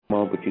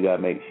on, but you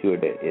gotta make sure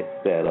that it's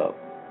set up.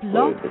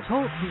 Blog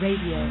Talk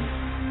Radio.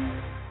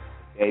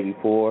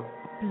 A4.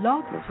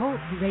 Blog Talk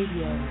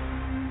Radio.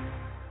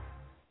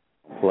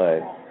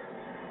 Play.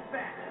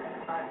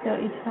 So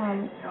each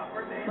time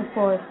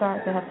before it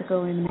starts, I have to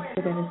go in and make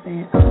sure that it's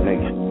in. Make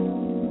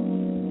sure.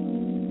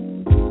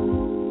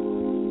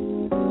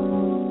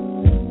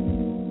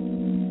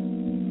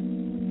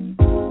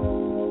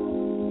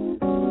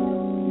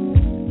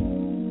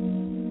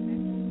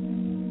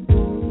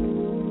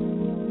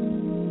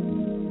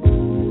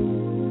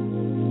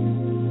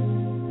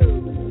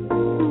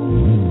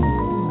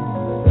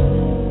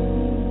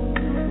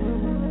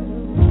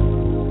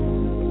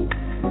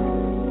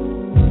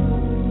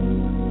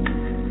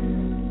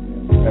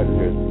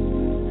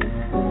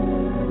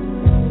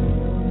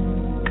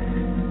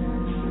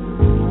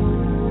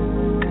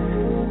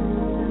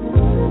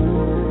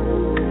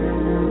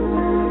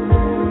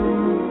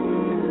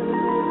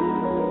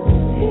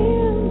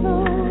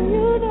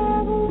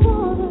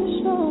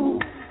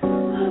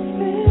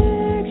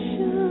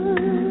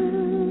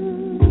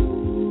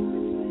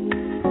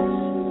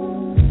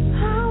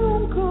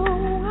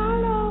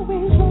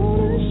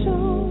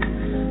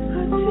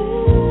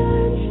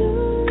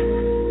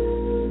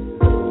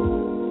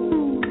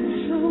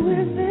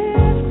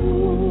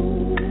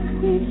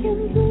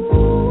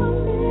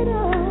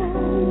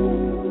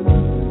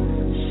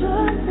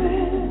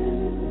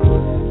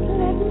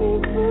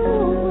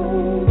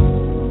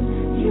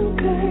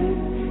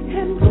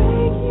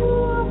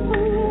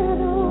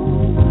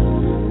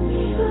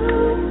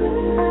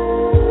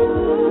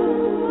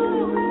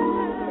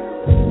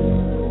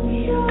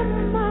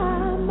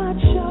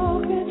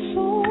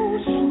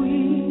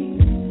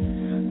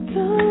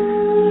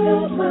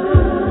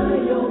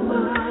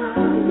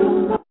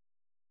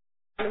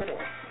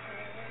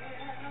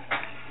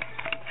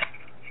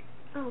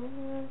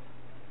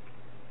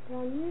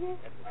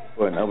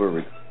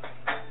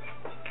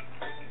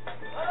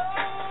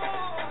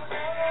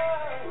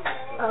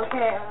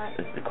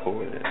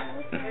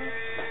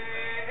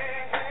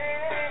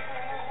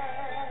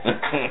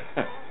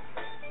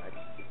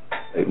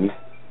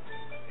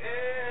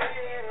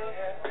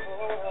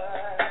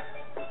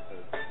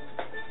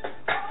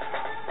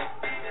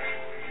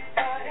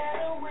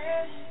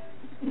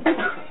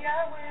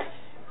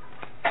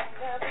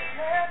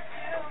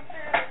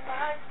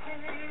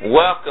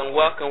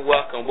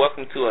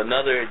 Welcome to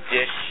another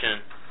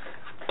edition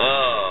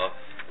of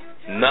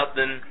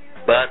Nothing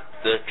But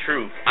the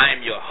Truth. I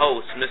am your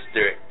host,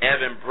 Mr.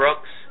 Evan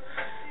Brooks,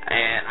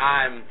 and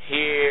I'm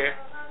here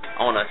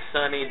on a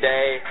sunny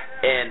day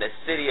in the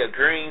city of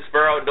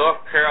Greensboro,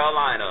 North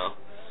Carolina.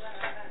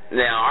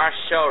 Now, our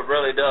show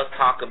really does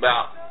talk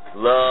about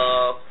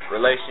love,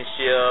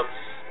 relationships,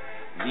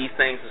 these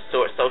things of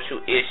sort,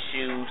 social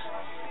issues,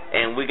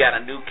 and we got a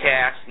new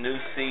cast, new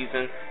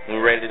season, and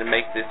we're ready to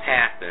make this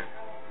happen.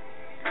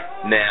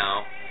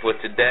 Now, for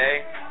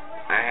today,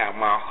 I have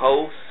my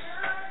host,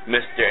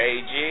 Mr.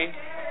 AG.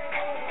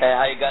 Hey,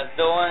 how you guys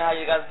doing?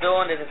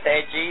 This is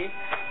AG.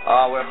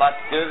 We're about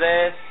to do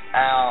this.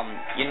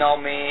 You know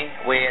me.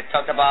 We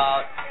talked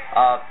about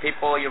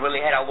people you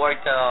really had at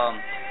work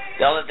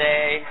the other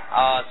day.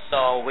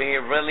 So we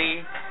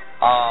really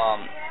are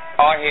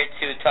here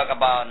to talk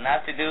about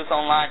not to do's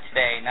online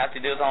today. Not to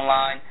do's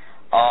online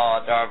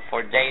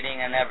for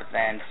dating and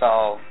everything.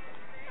 So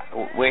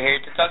we're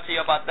here to talk to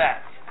you about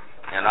that.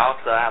 And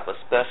also I have a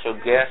special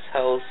guest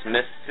host,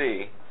 Miss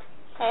C.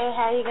 Hey,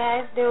 how you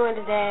guys doing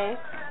today?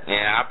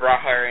 Yeah, I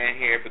brought her in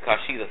here because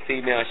she's a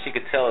female and she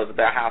could tell us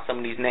about how some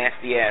of these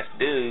nasty-ass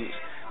dudes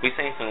be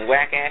saying some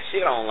whack-ass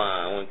shit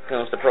online when it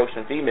comes to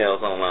approaching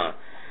females online.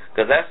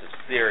 Because that's a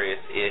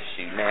serious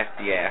issue,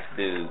 nasty-ass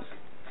dudes.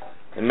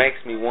 It makes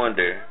me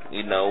wonder,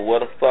 you know, where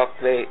the fuck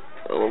they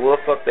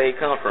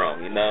come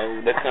from, you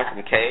know? They come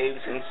from caves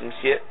and some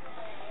shit.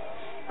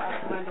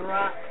 Under the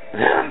rock.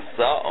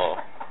 So,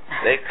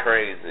 they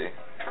crazy.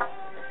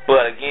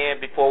 But again,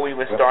 before we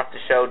even start the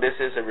show, this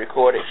is a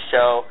recorded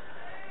show.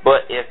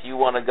 But if you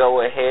want to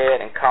go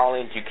ahead and call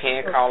in, you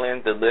can call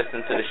in to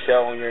listen to the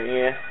show on your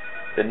end.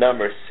 The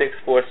number is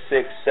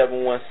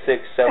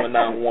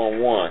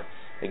 646-716-7911.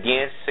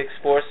 Again,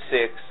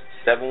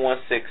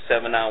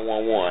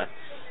 646-716-7911.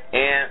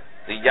 And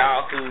the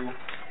Yahoo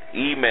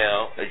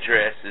email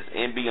address is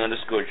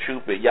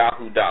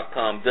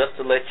nb_troop@yahoo.com. Just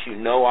to let you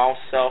know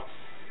also,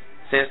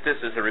 since this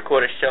is a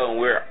recorded show and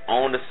we're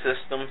on the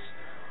systems,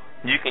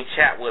 you can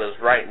chat with us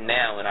right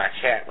now in our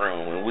chat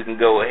room, and we can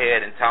go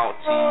ahead and talk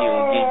to you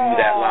and give you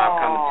that live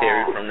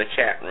commentary from the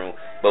chat room.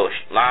 But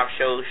live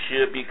shows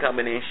should be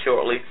coming in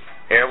shortly.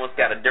 Everyone's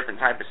got a different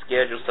type of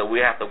schedule, so we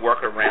have to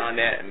work around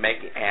that and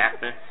make it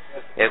happen.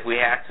 If we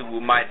have to, we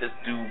might just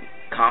do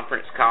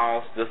conference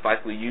calls just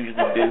like we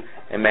usually do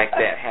and make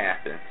that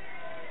happen.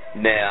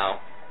 Now,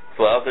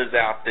 for others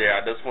out there,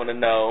 I just want to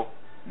know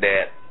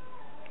that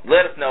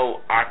let us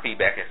know our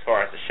feedback as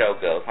far as the show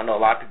goes. I know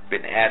a lot of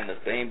people been adding us,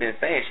 but ain't been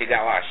saying shit.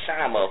 Got a lot of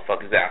shy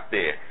motherfuckers out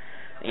there.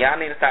 And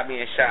y'all need to stop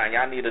being shy.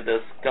 Y'all need to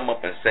just come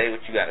up and say what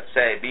you got to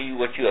say. Be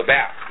what you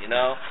about, you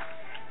know.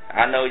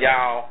 I know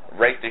y'all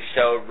rate the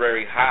show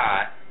very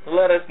high.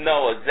 let us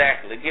know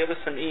exactly. Give us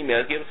some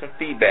emails. Give us some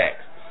feedback.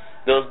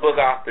 Those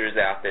book authors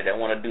out there that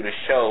want to do the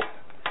show,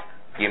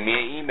 give me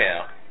an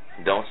email.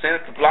 Don't send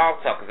it to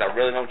Blog Talk, because I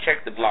really don't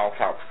check the Blog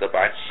Talk stuff.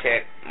 I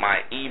check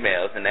my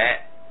emails, and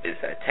that is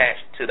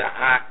attached to the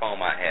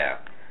iPhone I have.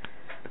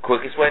 The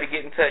quickest way to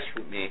get in touch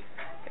with me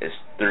is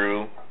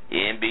through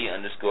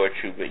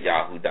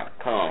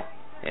nb_troop@yahoo.com.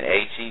 And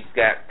HE's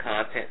got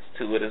contents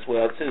to it as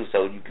well, too,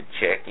 so you can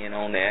check in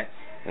on that,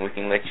 and we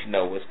can let you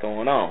know what's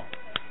going on.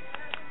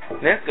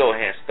 Let's go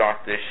ahead and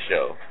start this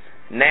show.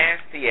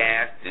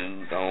 Nasty-ass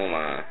dudes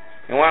online.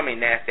 And when I mean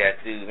nasty-ass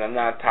dudes, I'm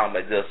not talking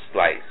about just,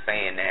 like,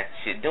 saying nasty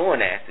shit, doing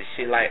nasty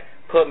shit, like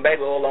putting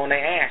baby oil on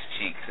their ass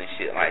cheeks and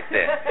shit like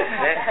that.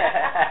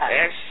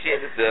 that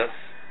shit is just,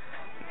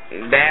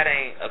 that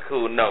ain't a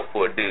cool note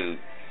for a dude.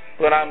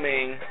 But, I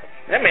mean,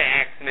 let me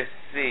ask Miss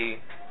C,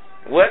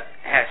 what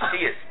has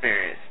she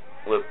experienced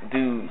with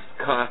dudes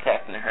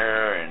contacting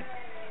her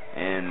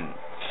and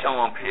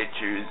showing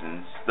pictures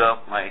and stuff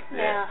like that?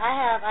 Now, I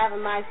have a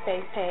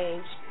MySpace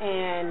page,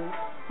 and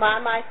my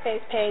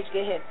MySpace page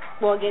gets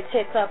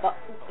hits up.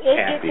 It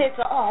gets hits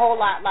a whole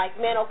lot. Like,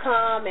 men will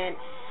come, and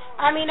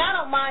I mean, I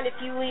don't mind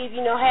if you leave,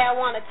 you know, hey, I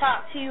want to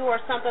talk to you or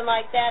something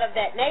like that of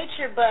that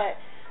nature. But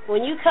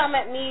when you come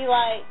at me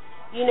like,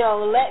 you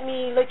know, let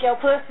me lick your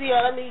pussy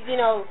or let me, you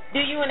know, do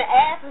you in the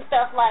ass and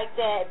stuff like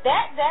that,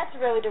 that's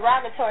really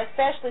derogatory,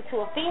 especially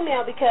to a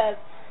female, because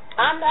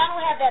I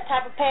don't have that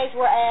type of page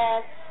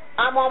whereas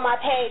I'm on my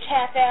page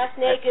half-ass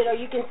naked or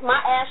my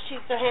ass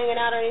cheeks are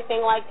hanging out or anything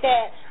like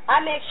that.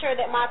 I make sure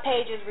that my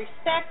page is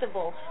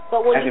respectable.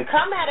 But when you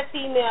come at a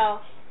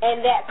female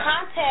in that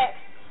context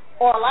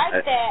or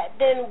like that,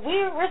 then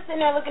we're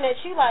sitting there looking at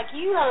you like,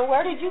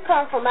 where did you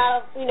come from,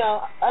 out of, you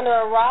know,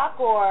 under a rock,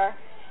 or,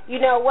 you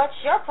know, what's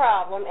your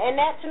problem? And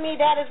that, to me,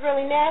 that is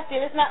really nasty.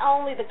 And it's not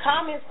only the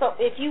comments, so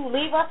if you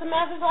leave us a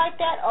message like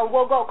that, or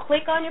we'll go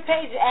click on your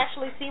page to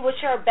actually see what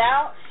you're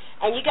about,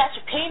 and you got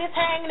your penis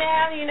hanging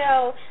out, you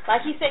know,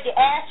 like you said, your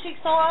ass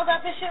cheeks oiled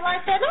up and shit like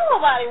that.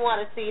 Nobody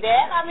want to see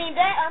that. I mean,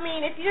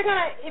 if you're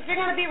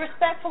gonna be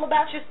respectful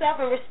about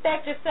yourself and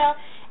respect yourself,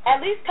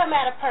 at least come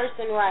at a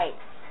person right.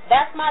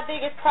 That's my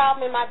biggest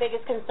problem and my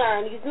biggest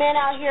concern. These men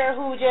out here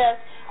who just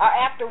are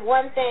after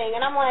one thing,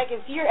 and I'm like,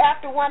 if you're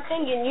after one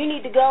thing, then you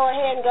need to go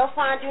ahead and go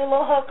find you a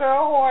little hooker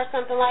or whore or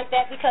something like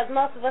that, because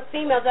most of us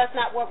females, that's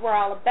not what we're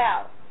all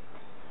about.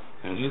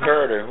 You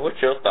heard her.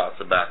 What's your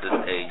thoughts about this,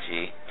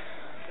 AG?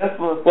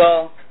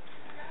 Well,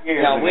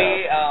 you know,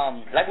 we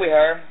like we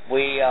heard,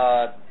 we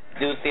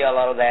do see a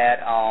lot of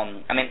that.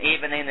 I mean,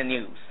 even in the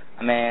news.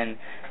 I mean,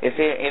 you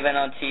see it even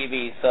on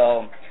TV.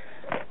 So,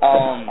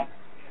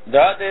 there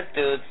are these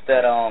dudes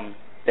that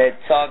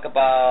talk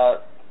about,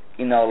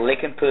 you know,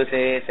 licking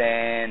pussies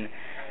and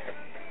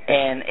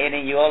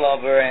eating you all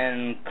over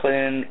and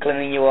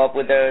cleaning you up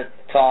with their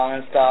tongue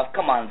and stuff.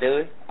 Come on,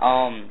 dude.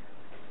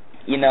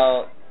 You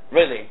know,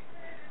 really,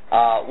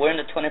 we're in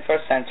the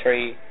 21st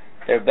century.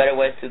 There are better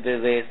ways to do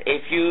this.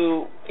 If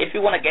you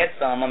want to get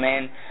some, I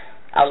mean,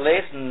 at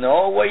least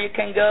know where you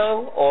can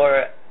go,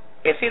 or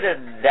it's either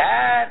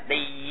that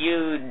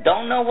you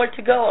don't know where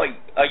to go,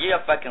 or you're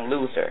a fucking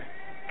loser.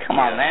 Come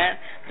on, man.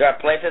 There are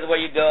places where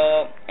you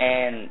go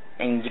and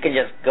you can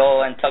just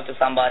go and talk to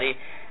somebody,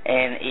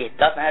 and it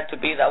doesn't have to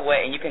be that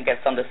way, and you can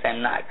get some the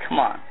same night. Come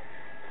on.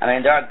 I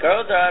mean, there are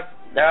girls that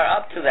are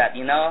up to that,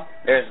 you know.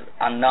 There's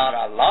not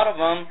a lot of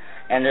them,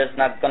 and there's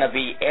not going to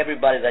be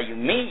everybody that you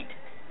meet.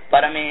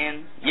 But, I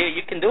mean,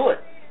 you can do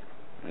it.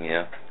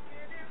 Yeah.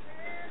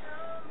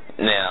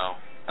 Now,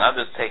 I'm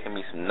just taking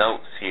me some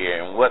notes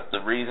here, and what the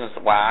reasons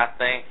why I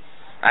think.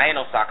 I ain't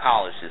no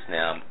psychologist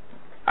now.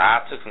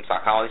 I took some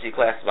psychology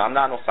classes, but I'm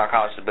not no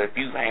psychologist. But if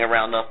you hang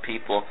around enough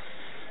people,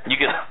 you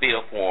get a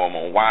feel for them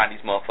on why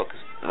these motherfuckers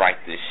write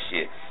this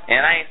shit.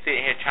 And I ain't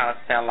sitting here trying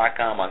to sound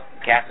like I'm a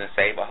Captain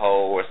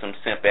Save-A-Hole or some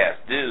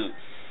simp-ass dude.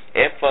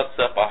 It fucks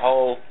up a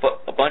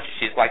bunch of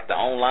shit. It's like the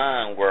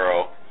online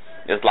world.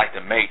 It's like the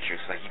Matrix.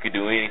 Like, you could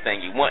do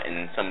anything you want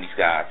in some of these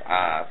guys'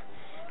 eyes.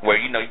 Where,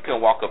 you know, you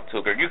couldn't walk up to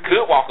a girl. You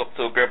could walk up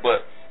to a girl,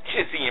 but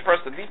shit, see, in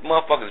person, these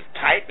motherfuckers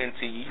type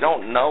into you. You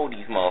don't know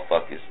these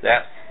motherfuckers.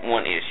 That's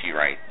one issue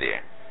right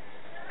there.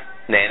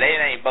 Now, they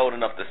ain't bold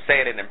enough to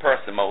say it in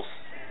person most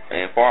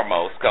and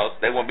foremost, because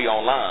they won't be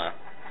online.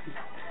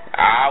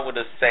 I would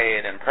have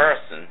said it in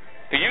person.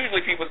 Because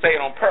usually people say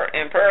it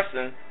in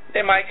person,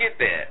 they might get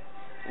that.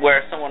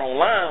 Where someone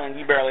online,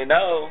 you barely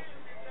know,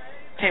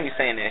 can't be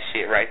saying that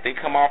shit, right? They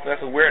come off as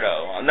a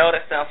weirdo. I know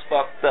that sounds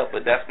fucked up,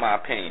 but that's my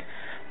opinion.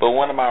 But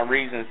one of my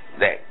reasons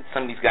that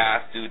some of these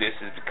guys do this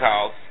is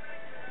because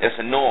it's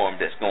a norm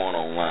that's going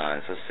online.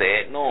 It's a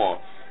sad norm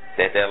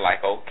that they're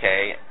like,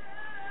 okay,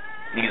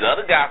 these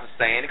other guys are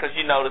saying it, because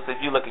you notice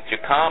if you look at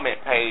your comment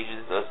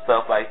pages or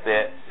stuff like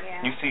that,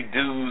 you see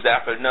dudes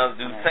after another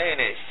dude saying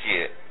that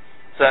shit.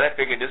 So they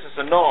figure this is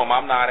a norm.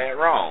 I'm not at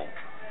wrong.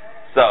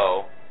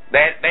 So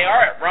they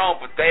are at wrong,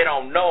 but they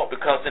don't know it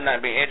because they're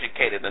not being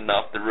educated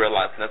enough to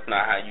realize that's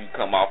not how you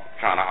come off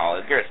trying to holler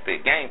at a girl,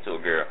 spit game to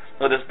a girl.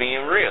 No, just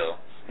being real.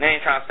 They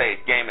ain't trying to say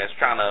game that's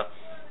trying to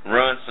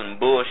run some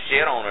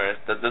bullshit on her.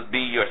 Just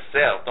be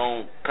yourself.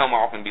 Don't come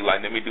off and be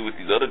like, let me do what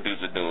these other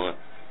dudes are doing.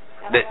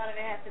 A lot of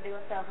it has to do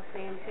with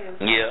self-esteem,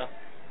 too. Yeah.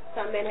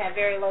 Some men have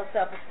very low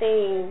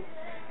self-esteem,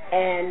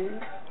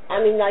 and,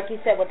 I mean, like you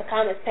said, with the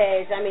comments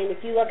page, I mean,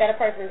 if you look at a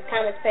person's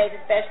comments page,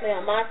 especially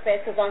on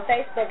MySpace, because on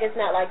Facebook it's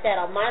not like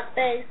that. On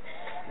MySpace,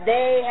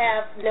 they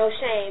have no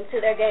shame to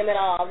their game at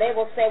all. They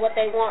will say what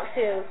they want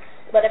to.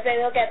 But if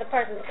they look at the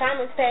person's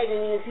comments page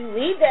and if you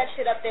leave that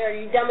shit up there,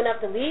 you're dumb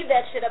enough to leave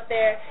that shit up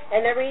there,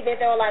 and they're reading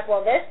it, they're like,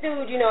 well, this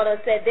dude, done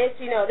said this,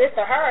 this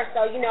to her,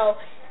 so,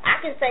 I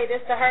can say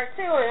this to her,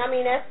 too. And, I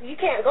mean, you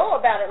can't go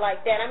about it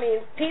like that. I mean,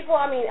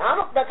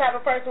 I'm the type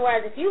of person where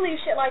if you leave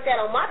shit like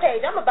that on my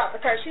page, I'm about to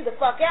curse you the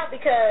fuck out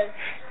because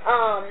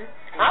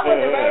I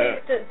wasn't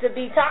raised to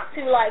be talked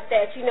to like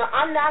that.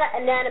 I'm not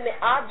an inanimate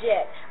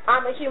object.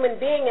 I'm a human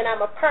being, and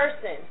I'm a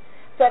person.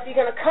 So if you're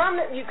going to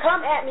come at me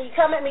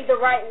the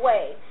right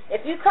way.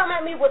 If you come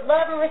at me with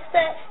love and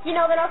respect, then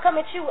I'll come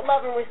at you with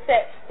love and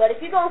respect. But if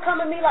you're going to come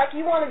at me like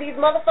you one of these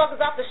motherfuckers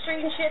off the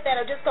street and shit that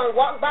are just going to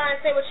walk by and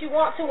say what you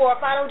want to, or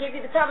if I don't give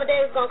you the time of day,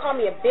 it's going to call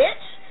me a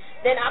bitch,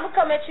 then I'm going to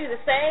come at you the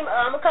same.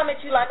 I'm going to come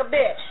at you like a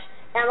bitch.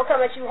 And I'm going to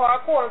come at you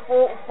hardcore and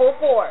full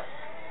force.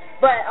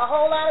 But a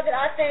whole lot of it,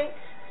 I think,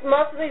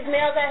 most of these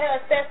males out here,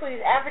 especially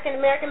these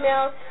African-American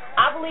males,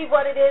 I believe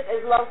what it is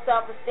low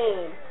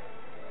self-esteem.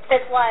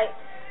 It's like,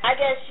 I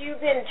guess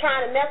you've been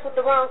trying to mess with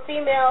the wrong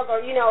females,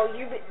 or,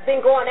 you've been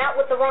going out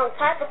with the wrong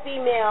type of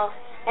female,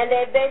 and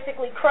they've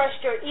basically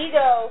crushed your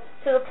ego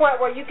to the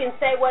point where you can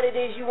say what it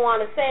is you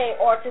want to say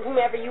or to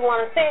whomever you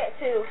want to say it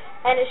to,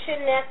 and it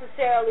shouldn't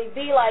necessarily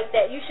be like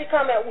that. You should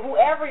come at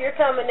whoever you're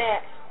coming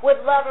at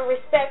with love and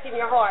respect in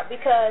your heart,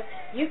 because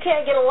you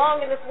can't get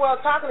along in this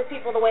world talking to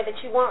people the way that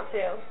you want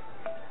to.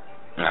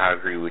 I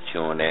agree with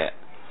you on that.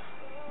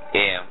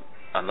 Yeah.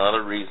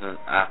 Another reason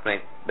I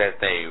think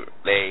that they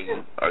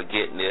are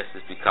getting this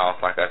is because,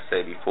 like I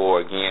said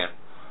before, again,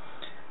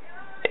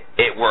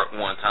 it worked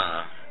one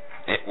time.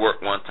 It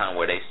worked one time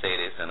where they say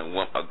this, and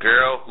a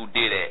girl who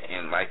did it,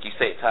 and like you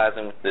say, it ties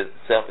in with the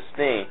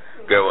self-esteem.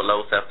 Girl with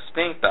low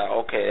self-esteem thought,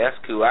 okay, that's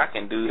cool, I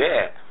can do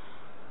that.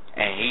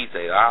 And he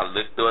say, I'll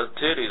lick those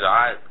titties,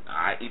 I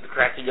eat the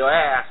crack of your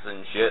ass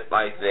and shit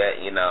like that,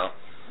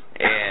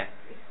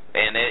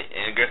 And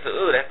the girl said,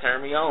 that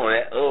turned me on.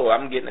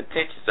 I'm getting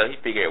attention. So he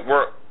figured it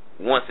worked.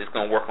 Once it's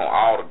going to work on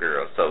all the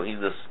girls. So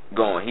he's just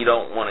going. He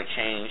don't want to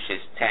change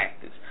his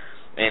tactics.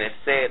 And it's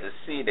sad to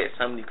see that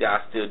some of these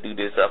guys still do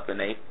this up in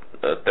their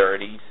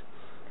 30s,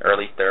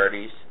 early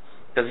 30s.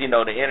 Because, the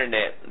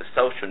internet, the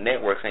social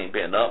networks ain't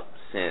been up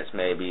since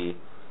maybe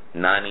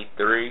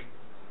 93.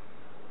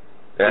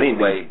 That's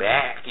way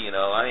back, I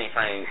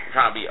ain't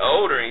trying to be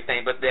old or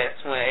anything, but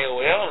that's when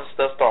AOL and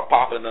stuff start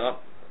popping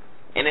up.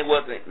 And it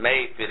wasn't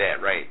made for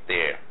that right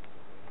there.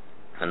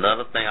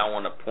 Another thing I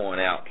want to point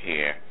out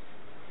here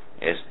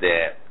is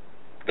that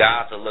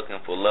guys are looking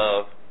for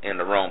love in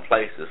the wrong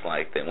places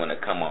like that when they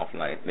come off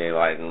like they're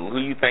like, who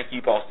you think you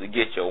supposed to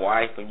get your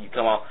wife when you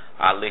come off?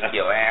 I lick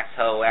your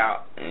asshole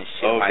out and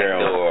shit like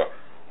that.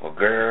 Or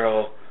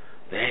girl,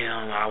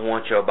 damn, I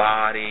want your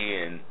body,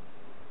 and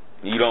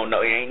you don't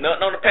know. It ain't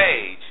nothing on the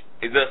page.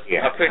 It's just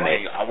her putting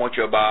I want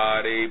your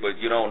body, but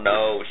you don't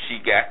know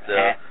she got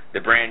the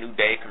brand new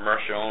day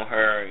commercial on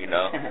her,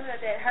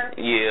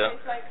 Yeah.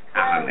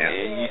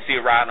 And you see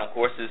her riding on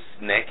horses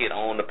naked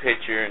on the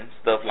picture and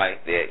stuff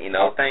like that,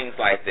 things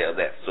like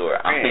that sort.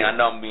 I mean, I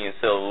know I'm being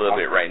silly a little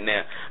bit right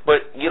now,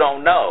 but you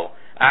don't know.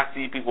 I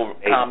see people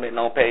commenting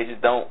on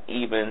pages don't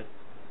even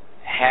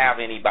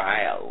have any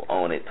bio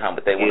on it,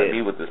 but they want to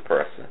be with this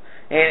person.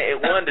 And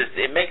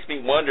it makes me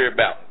wonder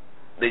about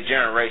the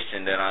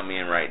generation that I'm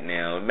in right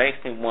now. It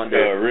makes me wonder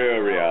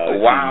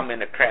why I'm in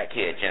the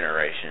crackhead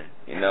generation,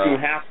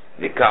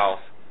 because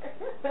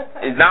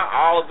it's not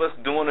all of us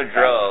doing the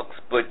drugs,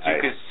 but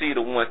you can see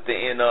the ones that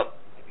end up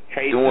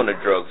doing the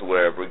drugs or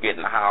whatever,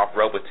 getting high off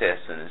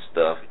Robitussin and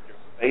stuff.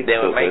 They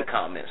would make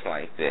comments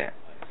like that.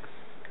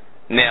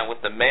 Now,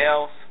 with the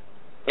males,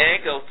 and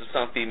it goes to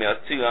some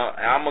females too.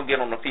 I'm going to get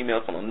on the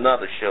females on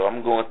another show.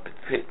 I'm going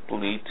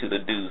particularly to the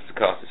dudes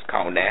because it's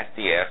called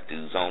Nasty Ass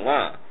Dudes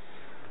Online.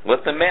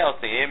 With the males,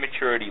 the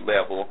immaturity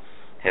level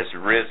has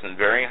risen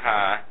very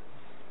high,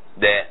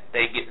 that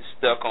they get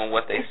stuck on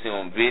what they see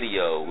on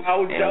videos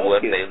and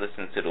what they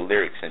listen to the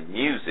lyrics and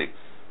music.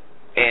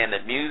 And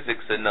the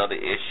music's another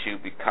issue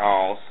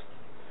because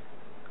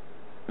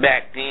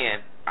back then,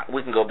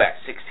 we can go back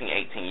 16,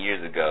 18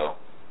 years ago,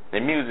 the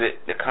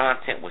music, the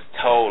content was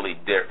totally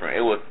different.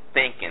 It was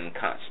thinking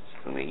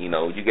constantly. You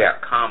got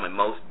Common,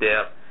 Mos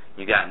Def,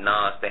 you got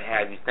Nas that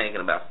have you thinking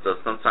about stuff.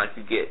 Sometimes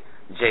you get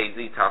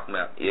Jay-Z talking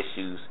about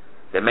issues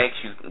that makes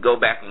you go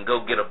back and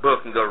go get a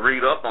book and go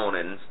read up on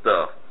it and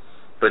stuff.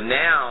 But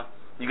now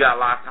you got a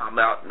lot of time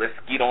about let's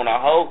get on a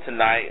hoe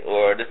tonight,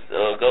 or let's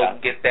go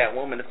get that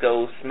woman, let's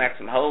go smack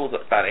some hoes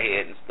upside the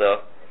head and stuff.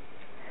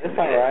 That's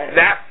all right.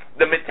 That's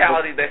the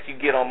mentality that you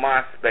get on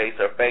MySpace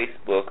or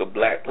Facebook or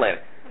Black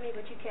Planet. I mean,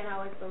 but you can't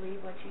always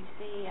believe what you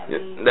see. I Yeah,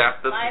 mean,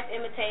 that's the- life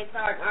imitates imitates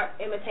art, art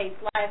imitates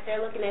life.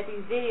 They're looking at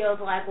these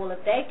videos like, well, if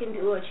they can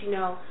do it,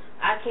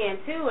 I can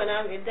too. And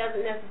it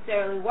doesn't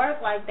necessarily work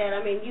like that.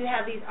 I mean, you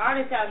have these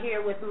artists out here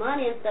with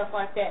money and stuff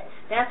like that.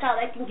 That's how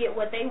they can get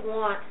what they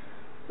want,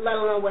 let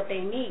alone what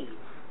they need.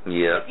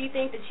 Yeah. If you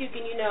think that you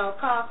can,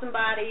 call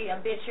somebody a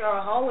bitch or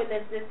a hoe and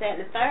this, that,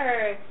 and the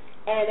third,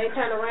 and they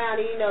turn around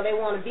and, they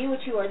want to be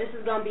with you, or this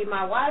is going to be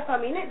my wife, I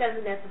mean, it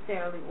doesn't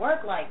necessarily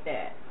work like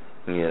that.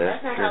 Yeah, that's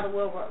not true. how the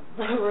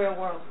real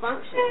world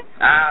functions.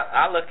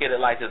 I look at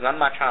it like this. I'm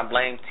not trying to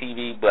blame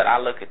TV, but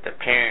I look at the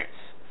parents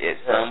at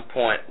some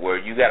point where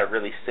you got to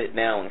really sit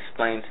down and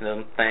explain to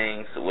them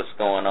things, what's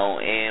going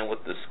on, and with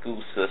the school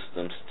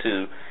systems,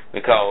 too.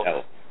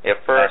 Because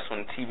at first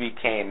when TV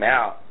came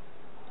out,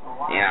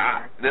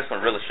 this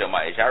one really showed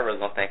my age. I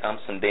really don't think I'm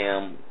some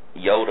damn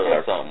Yoda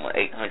or something,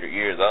 800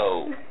 years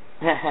old.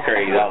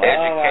 Crazy.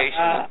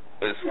 Education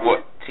is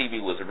what TV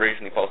was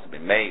originally supposed to be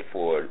made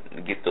for,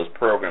 to get those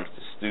programs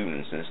to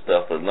students and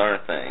stuff to learn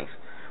things.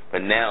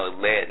 But now it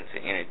led into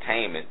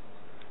entertainment.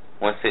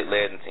 Once it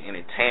led into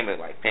entertainment,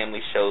 like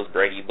family shows,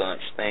 Brady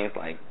Bunch, things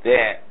like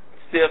that,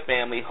 still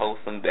family,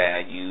 wholesome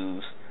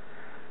values,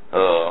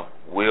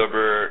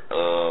 Wilbur,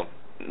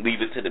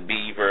 Leave It to the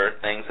Beaver,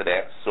 things of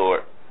that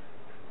sort.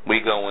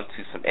 We go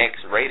into some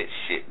X-rated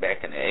shit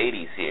back in the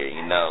 80s here,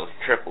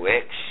 triple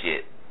X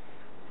shit.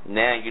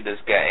 Now you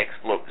just got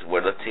exploits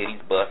where the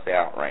titties bust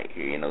out right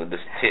here,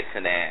 just tits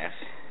and ass.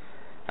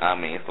 I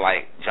mean, it's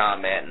like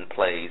John Madden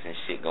plays and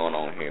shit going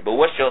on here. But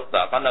what's your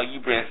thoughts? I know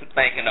you've been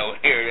thinking over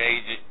here,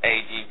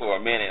 AG, for a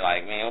minute,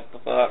 like, man, what the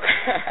fuck?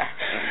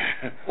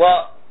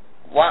 Well,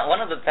 one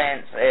of the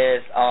things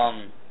is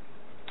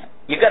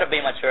you got to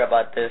be mature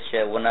about this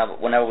shit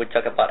whenever we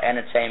talk about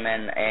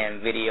entertainment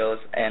and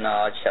videos and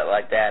shit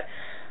like that.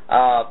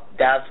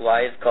 That's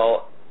why it's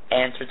called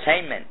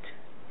entertainment.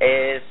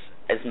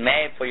 It's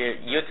made for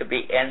you to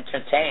be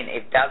entertained.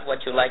 If that's what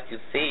you like to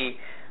see,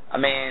 I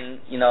mean,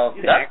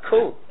 that's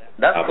cool.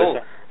 That's cool.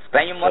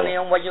 Spend your money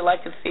on what you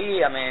like to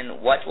see. I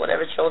mean, watch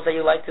whatever shows that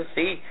you like to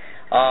see.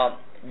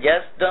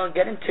 Just don't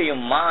get into your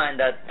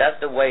mind that that's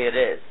the way it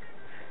is,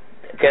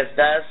 because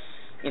it's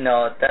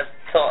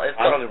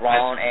totally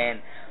wrong. And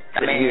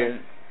I mean,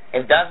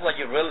 if that's what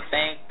you really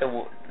think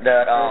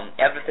that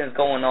everything's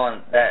going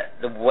on, that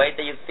the way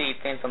that you see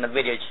things on the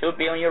video should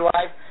be on your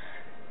life,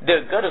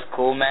 the good is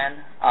cool,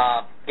 man.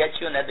 Get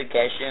you an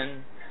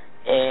education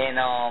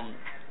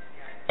and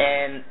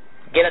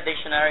get a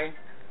dictionary.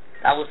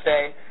 I would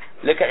say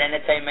look at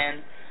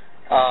entertainment,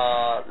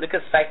 look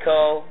at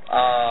psycho,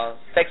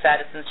 sex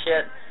addicts and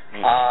shit.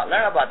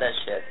 Learn about that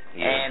shit,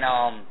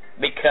 and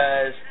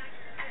because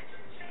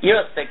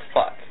you're a sick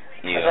fuck.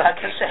 That's what I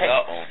can say.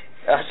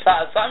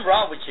 Something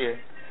wrong with you.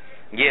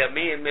 Yeah,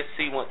 me and Miss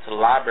C went to the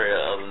library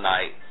the other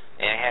night.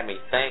 And it had me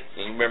think.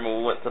 And you remember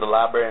when we went to the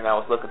library and I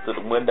was looking through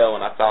the window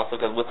and I saw,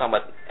 because we're talking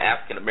about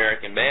African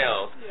American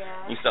males.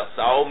 Yeah. You saw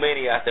so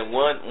many. I said,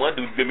 one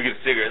dude, let me get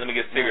a cigarette,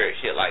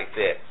 shit like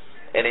that.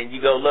 And then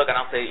you go look, and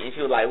I'm saying, and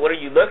she was like, "What are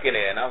you looking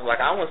at?" And I was like,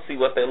 "I want to see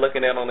what they're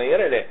looking at on the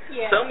internet."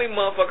 Yeah. Some of these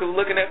motherfuckers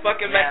looking at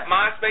fucking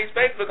MySpace,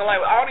 Facebook, and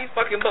like all these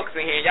fucking books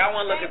in here. Y'all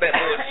want to look at that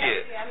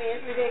bullshit? I mean,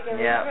 it's ridiculous.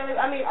 Yeah. It's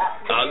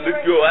really,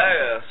 lick your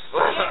ass.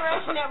 The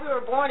generation that we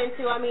were born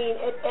into, I mean,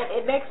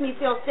 it makes me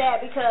feel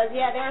sad because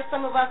there are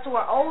some of us who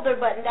are older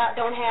but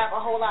don't have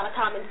a whole lot of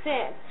common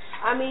sense.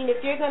 I mean, if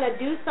you're going to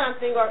do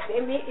something, or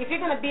if you're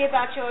going to be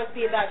about yours,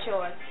 be about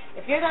yours.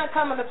 If you're going to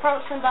come and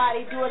approach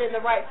somebody, do it in the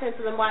right sense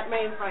of the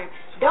mainframe.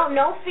 Don't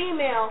no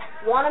female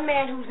want a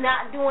man who's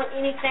not doing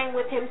anything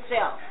with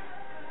himself.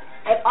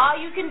 If all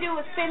you can do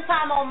is spend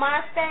time on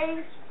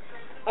MySpace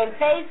and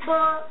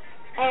Facebook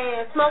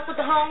and smoke with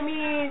the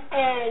homies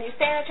and you're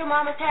staying at your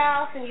mama's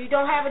house and you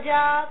don't have a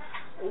job,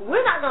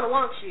 we're not going to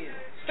want you.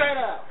 Straight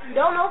up.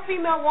 Don't no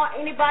female want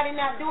anybody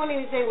not doing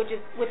anything with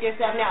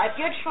yourself. Now, if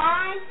you're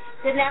trying,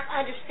 then that's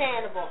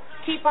understandable.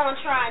 Keep on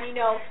trying,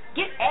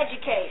 get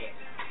educated.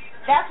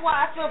 That's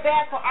why I feel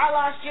bad for our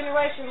lost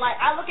generation. Like,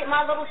 I look at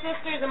my little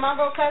sisters and my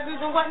little cousins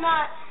and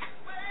whatnot,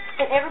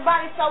 and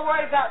everybody's so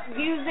worried about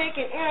music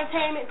and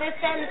entertainment, this,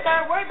 that, and the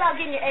third. Worry about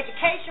getting your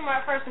education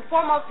right first and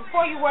foremost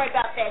before you worry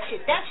about that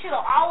shit. That shit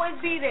will always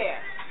be there.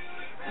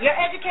 Your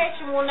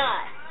education will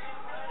not.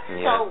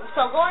 Yeah.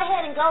 So go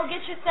ahead and go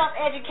get yourself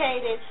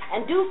educated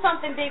and do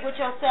something big with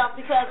yourself,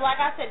 because, like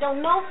I said,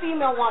 don't no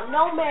female want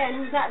no man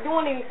who's not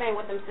doing anything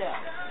with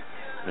themselves.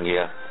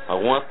 Yeah.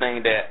 One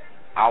thing that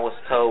I was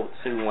told,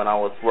 too, when I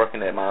was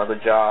working at my other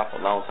job a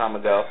long time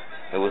ago,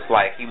 it was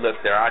like he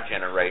looked at our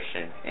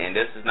generation, and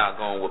this is not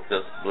going with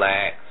just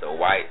blacks or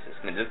whites.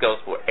 This goes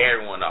for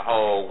everyone, the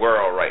whole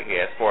world right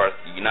here, as far as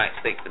the United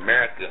States of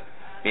America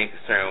being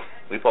concerned.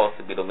 We're supposed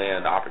to be the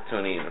land of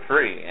opportunity and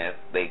free, as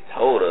they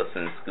told us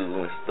in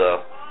school and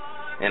stuff.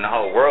 And the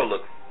whole world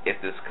looked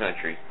at this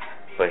country.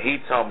 But he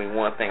told me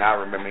one thing I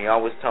remember. He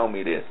always told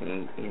me this,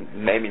 and he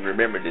made me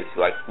remember this.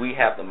 Like, we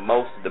have the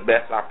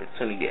best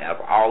opportunity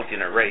of all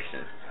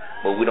generations,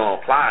 but we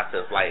don't apply it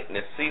to us. Like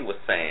Miss C was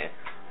saying,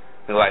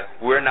 like,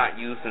 we're not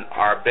using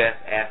our best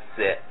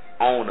asset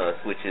on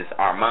us, which is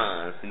our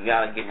minds. You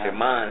got to get your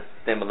minds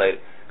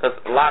stimulated. because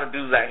a lot of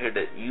dudes out here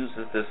that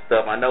uses this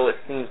stuff, I know it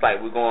seems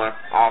like we're going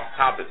off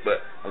topic,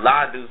 but a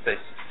lot of dudes that's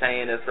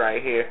saying this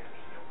right here,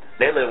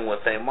 they living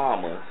with their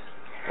mamas,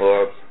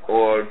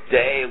 or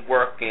they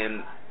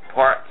working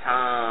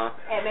part-time.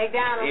 At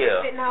McDonald's,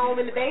 sitting home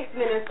in the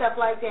basement and stuff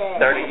like that.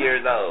 30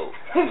 years old.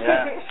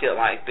 Shit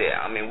like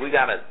that. I mean, we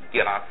got to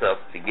get ourselves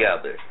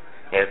together.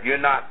 If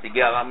you're not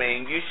together, I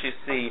mean, you should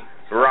see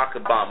Barack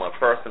Obama, a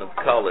person of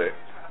color.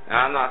 And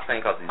I'm not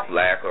saying because he's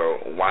black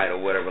or white or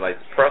whatever, like,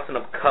 person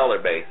of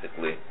color,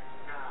 basically.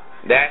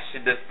 That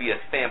should just be a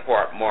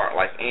standpoint mark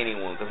like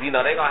anyone. Because, they're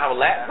going to have a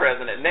Latin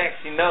president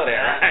next, you know that,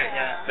 right?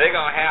 Yeah. They're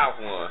going to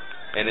have one.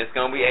 And it's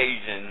going to be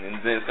Asian,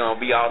 and then it's going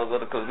to be all those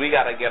other, because we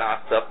got to get our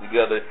stuff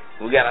together.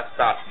 We got to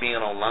stop being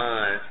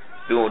online,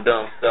 doing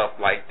dumb stuff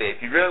like that.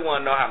 If you really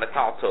want to know how to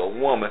talk to a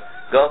woman,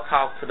 go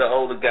talk to the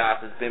older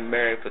guys that's been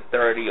married for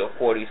 30 or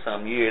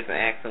 40-some years and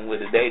ask them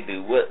what did they do,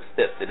 what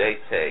steps did they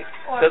take.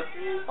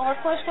 Or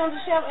push comes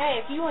to shove,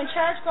 hey, if you in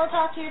church, go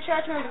talk to your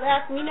church members,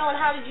 ask them, and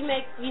how did you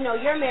make,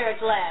 your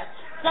marriage last?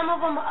 Some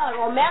of them,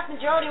 or mass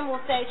majority of them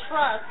will say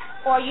trust,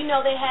 or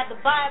they had the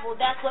Bible.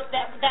 That's what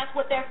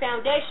their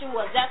foundation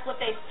was. That's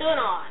what they stood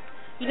on.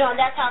 And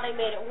that's how they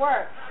made it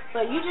work.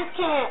 But you just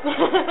can't.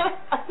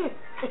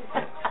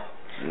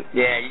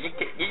 Yeah, you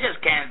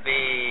just can't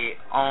be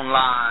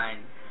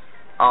online,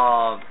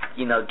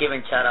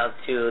 giving shout outs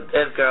to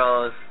this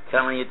girls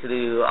telling you to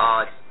do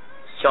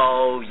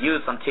show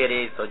you some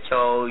titties or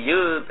show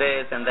you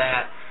this and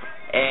that,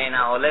 and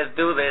let's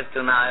do this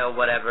tonight or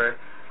whatever.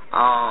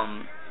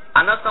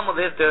 I know some of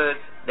these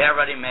dudes, they're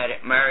already married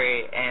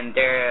and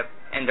they're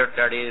in their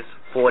 30s,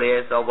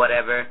 40s or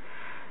whatever.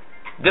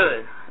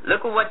 Dude,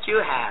 look at what you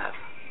have.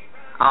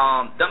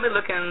 Don't be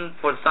looking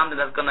for something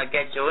that's gonna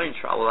get you in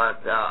trouble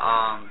at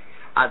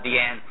the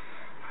end.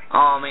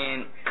 I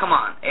mean, come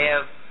on.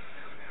 If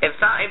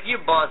you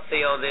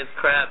bossy all this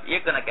crap,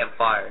 you're gonna get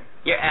fired.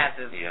 Your ass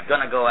is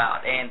gonna go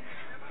out, and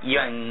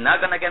you're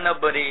not gonna get no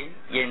booty.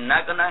 You're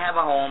not gonna have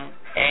a home,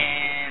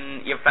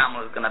 and your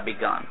family is gonna be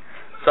gone.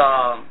 So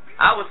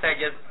I would say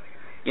just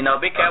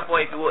be careful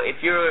if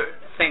you're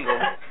single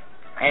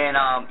and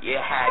you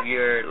have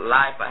your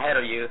life ahead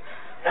of you.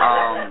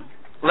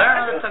 Learn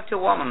how to talk to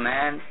a woman,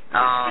 man.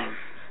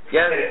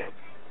 Just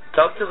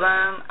talk to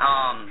them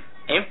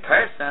in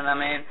person. I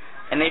mean,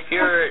 and if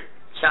you're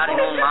chatting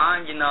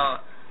online,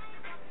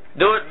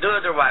 do it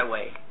the right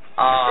way.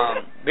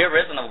 Be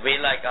reasonable. Be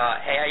like,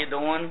 hey, how you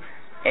doing?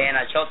 And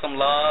show some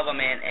love. I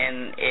mean,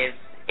 and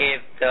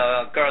if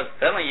the girl's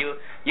feeling you,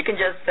 you can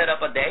just set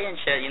up a day and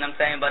shit. You know what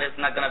I'm saying? But it's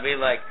not gonna be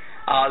like,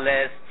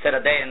 let's set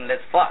a day and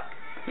let's fuck.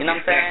 You know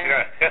what I'm saying? You know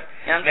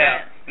what I'm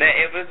saying? Now,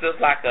 if it's just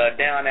like a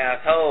down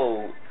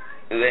asshole,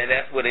 then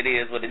that's what it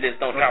is. What it is.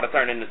 Don't try to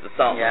turn it into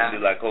something. Yeah. Be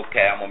like,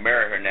 okay, I'm gonna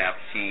marry her now.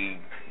 She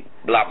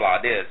blah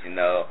blah this.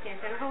 Yeah.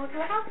 That's the whole thing.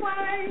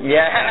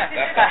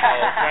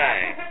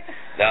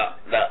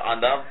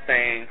 Another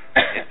thing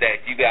is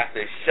that you got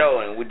to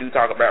show, and we do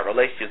talk about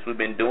relationships. We've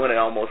been doing it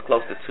almost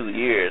close to 2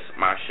 years.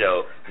 My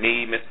show,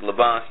 me, Mr.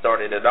 Levon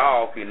started it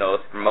off.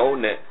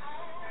 Promoting it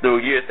through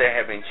years. There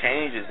have been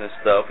changes and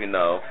stuff.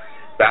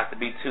 About to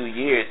be 2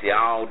 years.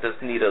 Y'all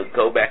just need to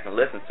go back and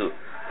listen to it.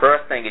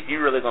 First thing, if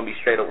you're really gonna be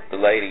straight up with the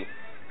lady,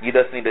 you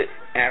just need to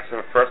ask her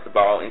first of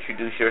all,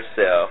 introduce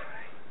yourself,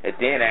 and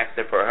then ask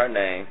her for her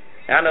name.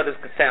 And I know this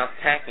sounds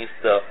tacky and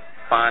stuff.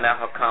 Find out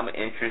her common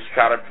interests,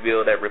 try to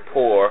build that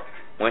rapport.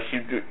 Once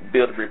you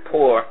build a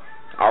rapport,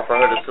 offer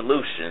her the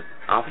solution.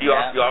 After you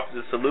offer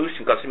the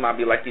solution, because she might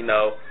be like, and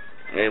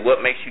what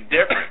makes you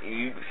different?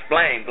 You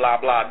explain, blah,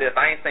 blah, this.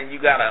 I ain't saying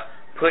you got to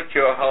put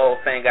your whole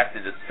thing out to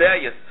just sell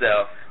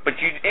yourself, but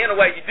in a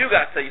way, you do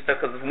got to sell yourself,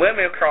 because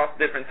women cross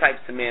different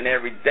types of men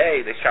every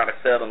day. They try to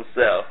sell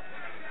themselves.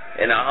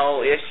 And the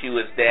whole issue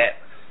is that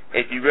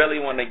if you really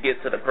want to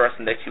get to the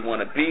person that you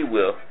want to be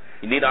with,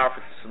 you need to offer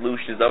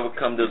solutions,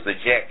 overcome those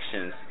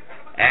objections,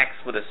 ask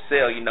for the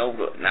sale.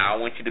 Now I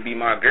want you to be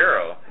my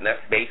girl. And that's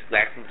basically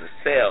asking for the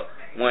sale.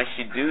 Once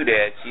you do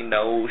that,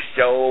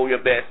 show your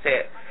best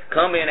set.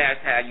 Come in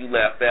as how you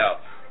left out.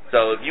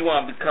 So if you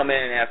want to come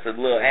in as a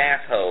little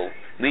asshole,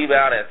 leave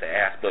out as an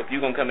ass. But if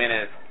you're going to come in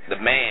as the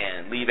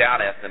man, leave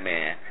out as the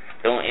man.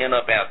 Don't end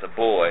up as a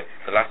boy.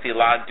 Because I see a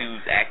lot of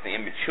dudes acting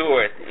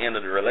immature at the end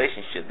of the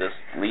relationship. Just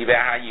leave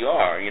out how you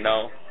are, And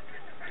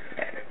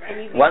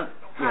you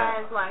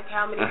surprised, like,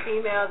 how many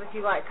females, if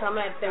you, come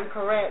at them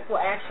correct, will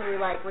actually,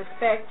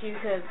 respect you.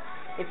 Because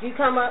if you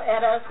come up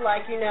at us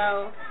like, we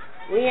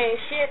ain't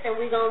shit, then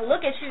we going to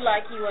look at you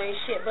like you ain't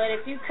shit. But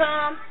if you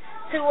come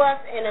to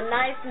us in a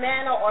nice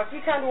manner, or if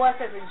you come to us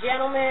as a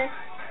gentleman,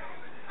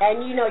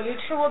 and,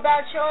 you're true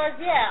about yours,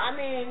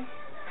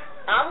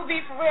 I will be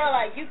for real.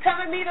 Like, you come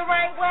at me the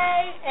right way,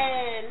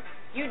 and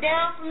you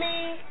down for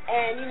me,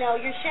 and,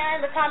 you're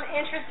sharing the common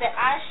interests that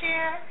I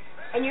share,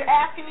 and you're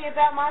asking me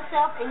about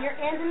myself, and you're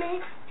into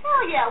me,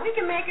 hell yeah, we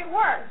can make it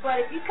work. But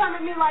if you come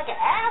at me like an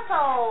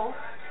asshole,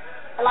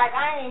 like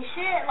I ain't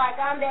shit, like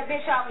I'm that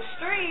bitch off the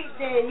street,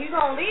 then you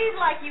gonna leave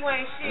like you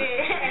ain't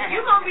shit, and you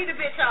gonna be the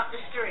bitch off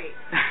the street.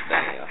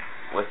 Damn.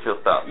 What's your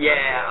thought?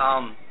 Yeah,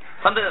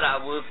 something that I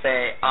will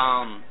say,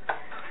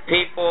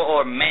 people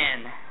or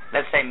men,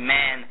 let's say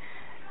men,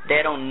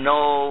 they don't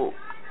know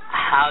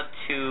how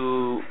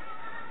to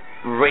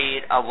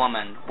read a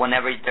woman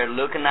whenever they're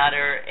looking at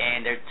her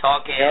and they're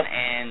talking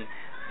and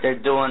they're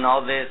doing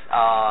all these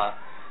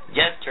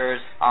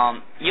gestures.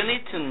 You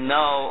need to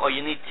know, or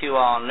you need to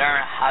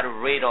learn how to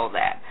read all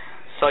that,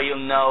 so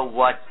you'll know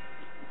what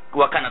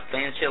kind of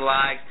things she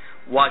likes,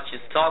 what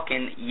she's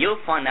talking. You'll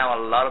find out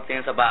a lot of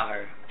things about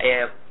her.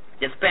 If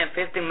you spend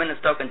 15 minutes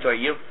talking to her,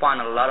 you'll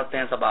find a lot of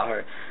things about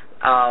her.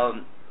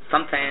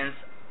 Some things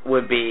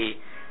would be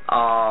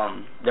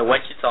the way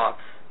she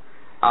talks,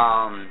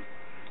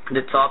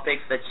 the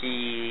topics that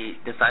she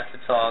decides to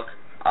talk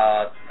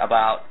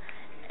about,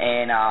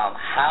 and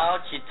how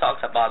she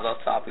talks about those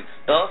topics.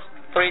 Those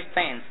three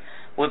things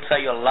will tell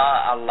you a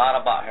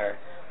lot about her.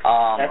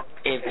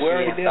 If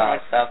she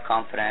has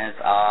self-confidence,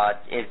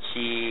 if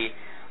she,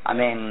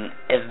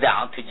 is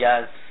down to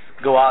just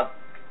go out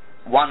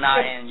one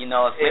night and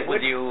sleep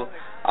with you.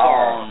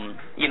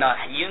 You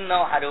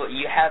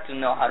have to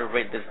know how to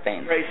read this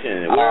thing when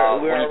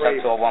you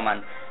talk to a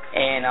woman.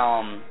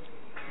 And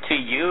to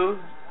you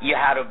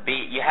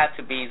have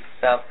to be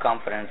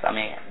self-confident.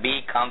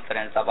 Be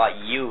confident about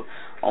you,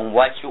 on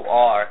what you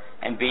are,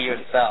 and be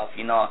yourself.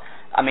 There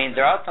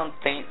are some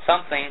things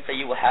that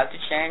you will have to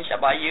change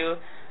about you,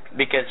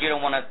 because you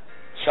don't want to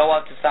show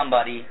up to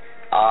somebody,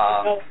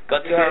 go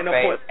to her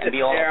face and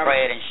be all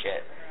afraid and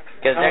shit,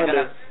 because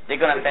they're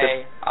gonna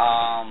say,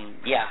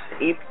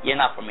 you're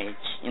not for me.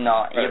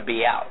 You'll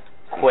be out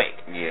quick.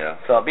 Yeah.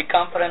 So be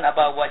confident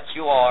about what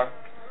you are,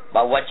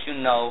 about what you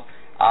know.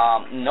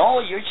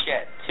 Know your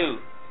shit too.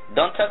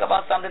 Don't talk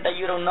about something that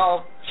you don't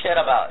know shit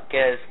about,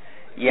 because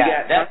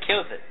that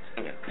kills it.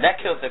 That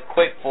kills it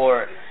quick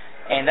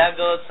and that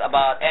goes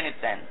about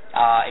anything.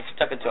 If you're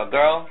talking to a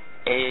girl,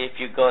 if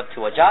you go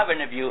to a job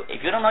interview,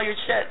 if you don't know your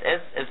shit,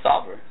 it's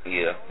over.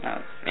 Yeah.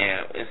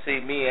 And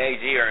see, me and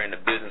AG are in the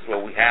business where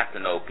we have to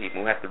know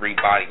people. We have to read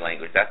body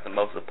language. That's the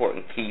most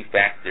important key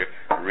factor,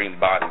 reading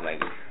body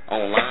language.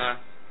 Online,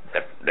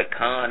 the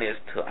con is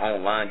to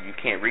online, you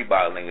can't read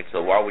body language,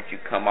 so why would you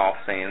come off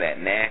saying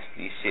that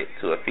nasty shit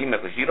to a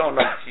female? Because you don't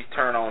know if she's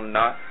turned on or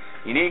not.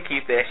 You need to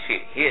keep that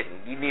shit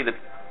hidden. You need to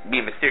be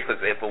mysterious,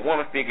 because if a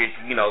woman figures,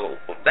 the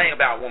thing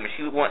about a woman,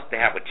 she wants to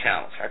have a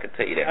challenge. I can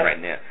tell you that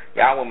right now.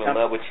 Y'all women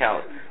love a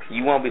challenge.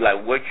 You won't be like,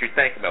 what you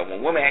think about. When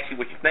a woman asks you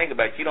what you think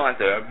about, you don't have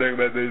to say, I'm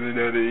thinking about this and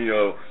that,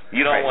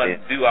 You don't want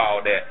to do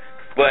all that.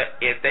 But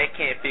if they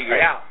can't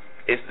figure it out,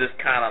 it's just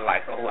kind of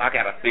like, I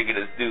got to figure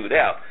this dude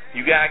out.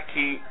 You got to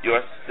keep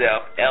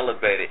yourself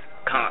elevated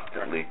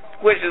constantly,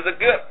 which is a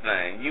good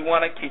thing. You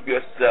want to keep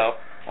yourself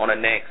on the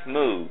next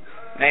move.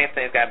 Main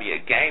thing's got to be a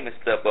game and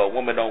stuff, but a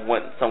woman don't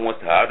want someone to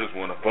say, I just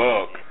want to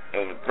fuck.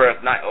 It was the first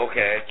night,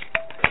 okay.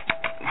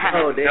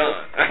 Done.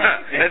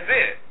 That's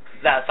it.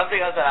 Now, something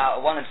else that I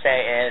want to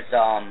say is,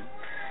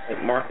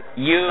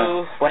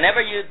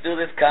 whenever you do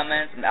these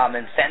comments,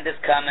 and send these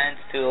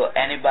comments to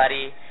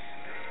anybody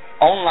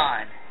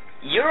online,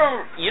 you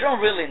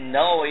don't really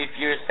know if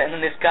you're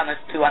sending these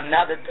comments to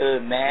another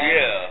dude, man.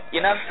 Yeah.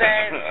 You know what I'm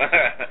saying?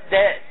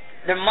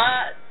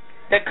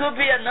 There could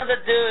be another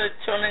dude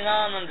turning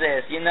on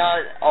this,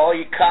 all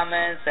your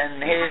comments,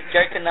 and he's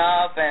jerking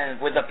off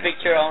and with a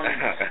picture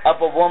of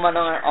a woman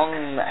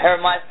on her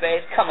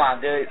MySpace. Come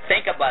on, dude,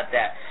 think about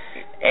that.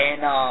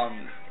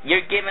 And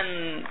you're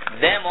giving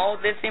them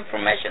all this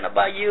information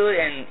about you,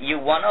 and you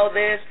want all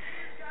this,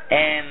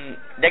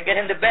 and they're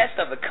getting the best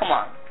of it. Come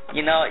on,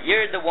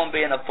 you're the one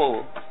being a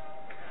fool.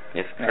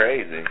 It's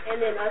crazy.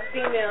 And then us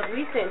females,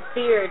 we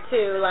sincere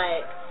too,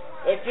 like.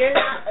 If you're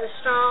not a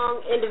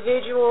strong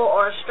individual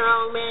or a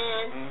strong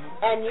man,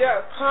 and you're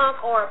a punk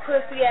or a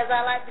pussy, as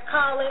I like to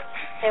call it,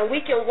 and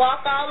we can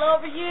walk all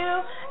over you,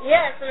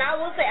 yes, and I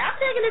will say, I've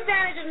taken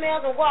advantage of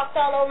males and walked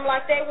all over them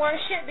like they weren't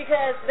shit,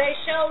 because they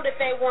showed that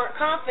they weren't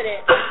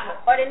confident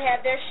or didn't have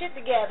their shit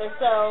together.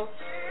 So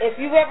if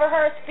you've ever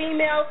heard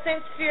female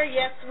sense fear,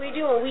 yes, we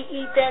do, and we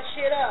eat that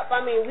shit up.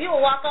 We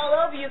will walk all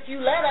over you if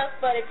you let us,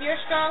 but if you're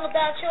strong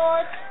about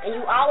yours and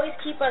you always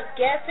keep us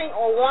guessing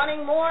or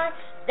wanting more,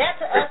 that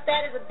to us,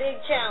 that is a big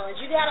challenge.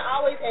 You got to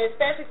always, and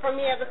especially for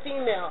me as a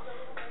female,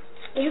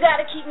 you got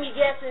to keep me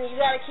guessing. You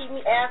got to keep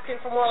me asking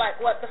for more, like,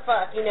 what the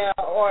fuck,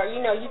 or, you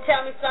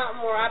tell me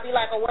something, or I'll be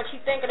like, oh, what you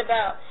thinking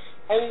about?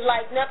 And you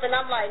like nothing.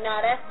 I'm like,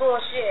 nah, that's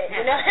bullshit.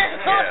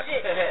 That's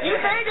bullshit. You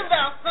think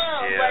about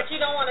something, but you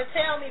don't want to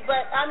tell me.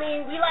 But,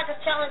 we like a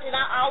challenge, and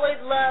I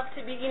always love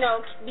to be,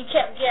 be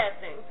kept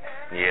guessing.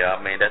 Yeah,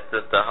 that's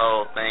just the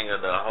whole thing, of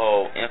the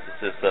whole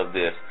emphasis of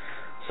this.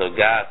 So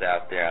guys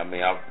out there, I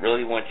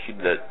really want you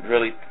to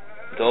really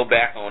go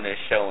back on this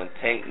show and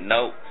take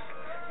notes.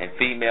 And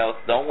females,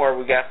 don't worry,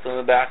 we got something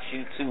about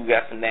you too. We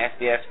got some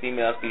nasty ass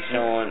females be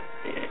showing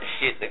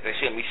shit that they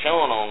shouldn't be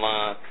showing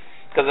online,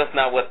 because that's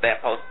not what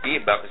that's supposed to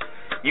be about.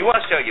 You want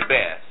to show your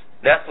best.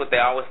 That's what they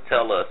always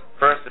tell us.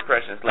 First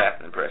impression is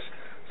last impression.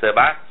 So if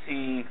I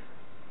see,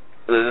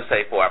 let's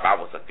say if I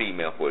was a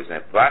female, for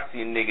example, if I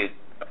see a nigga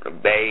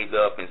bathed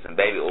up in some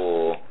baby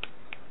oil,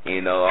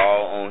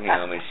 all on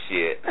him and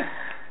shit,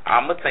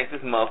 I'm gonna think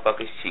this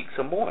motherfucker's cheeks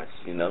are moist.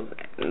 You know, this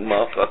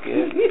motherfucker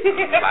is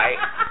like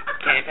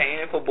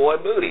campaigning for boy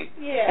booty.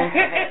 Yeah.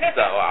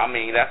 So I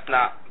mean, that's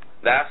not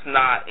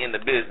in the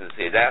business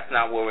here. That's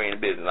not where we're in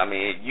the business. I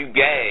mean, if you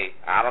gay,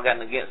 I don't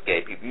got nothing against gay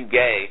people. If you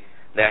gay,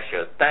 that's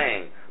your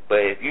thing.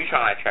 But if you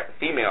trying to attract a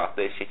female off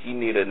that shit, you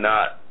need to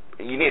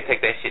take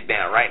that shit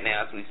down right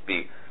now as we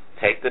speak.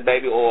 Take the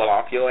baby oil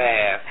off your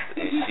ass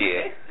and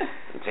shit.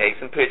 And take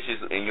some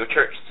pictures in your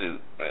church suit.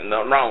 And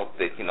nothing wrong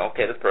with it. You know,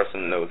 okay, this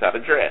person knows how to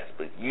dress.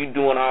 But you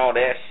doing all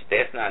that shit,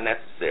 that's not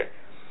necessary.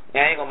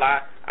 I ain't gonna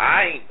lie,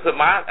 I ain't put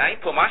my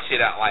shit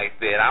out like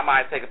that. I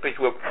might take a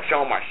picture with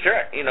showing my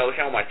shirt, you know,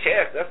 showing my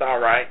chest, that's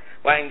alright.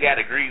 But I ain't got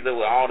to grease up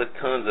with all the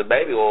tons of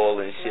baby oil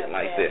and shit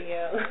like that.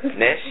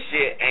 That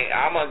shit ain't,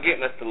 I'm gonna get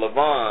Mr.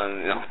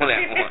 Levon on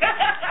that one.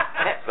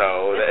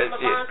 So that Mr.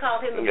 shit. Levon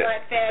called him the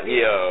Black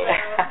Fabulous.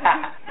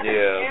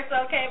 Yeah. It's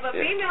okay, but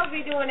females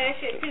be doing that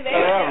shit too. They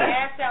have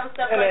ass out and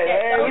stuff like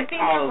that. Some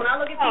females, when I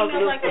look at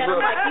females like that,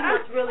 I'm like, you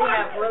must really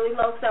have really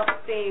low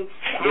self-esteem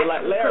to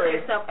actually put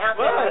yourself out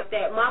there like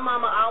that. My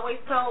mama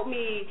always told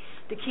me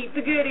to keep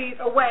the goodies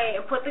away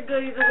and put the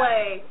goodies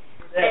away.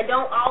 And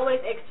don't always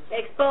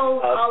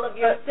expose all of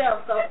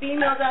yourself. So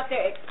females out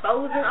there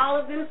exposing all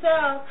of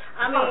themselves,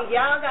 I mean,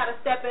 y'all got to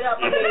step it up.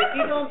 I mean, if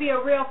you're going to be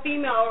a real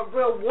female or a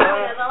real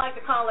woman, as I like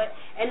to call it,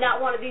 and not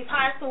one of these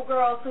high school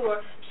girls who are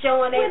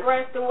showing their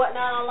breasts and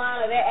whatnot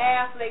online or their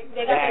ass, they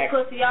got their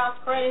pussy all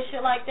spread and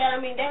shit like that.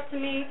 I mean, that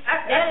to me,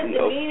 that is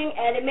demeaning,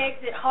 and it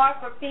makes it hard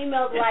for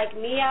females like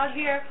me out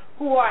here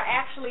who are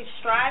actually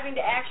striving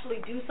to actually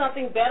do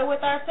something better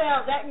with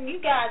ourselves. That you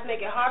guys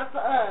make it harder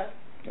for us.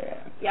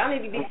 Yeah. Y'all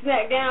need to be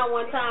smacked down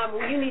one time.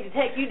 You need to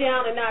take you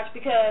down a notch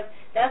because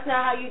that's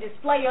not how you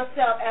display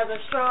yourself as a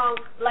strong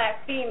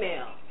black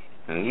female.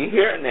 And you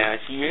hear it now.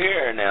 You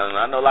hear it now. And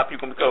I know a lot of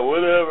people go,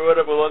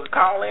 whatever, let's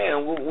call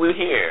in. We're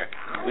here.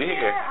 We're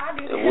here.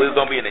 We're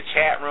going to be in the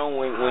chat room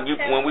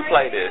when we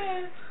play this.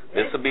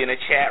 This will be in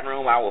the chat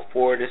room. I will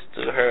forward this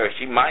to her.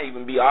 She might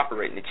even be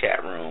operating the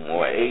chat room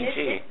or AG.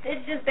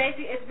 It's just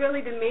basically, it's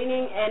really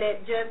demeaning, and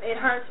it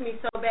hurts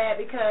me so bad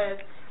because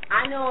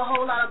I know a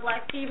whole lot of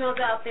black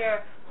females out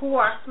there who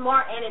are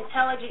smart and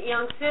intelligent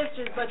young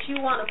sisters, but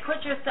you want to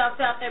put yourself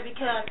out there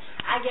because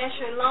I guess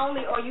you're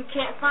lonely or you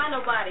can't find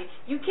nobody.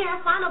 You can't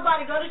find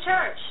nobody, go to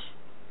church.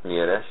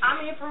 Yeah, that's... I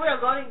mean, for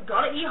real,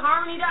 go to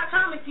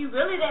eHarmony.com if you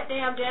really that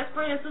damn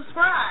desperate and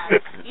subscribe.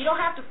 You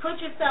don't have to put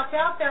yourself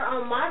out there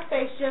on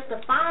MySpace just to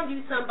find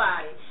you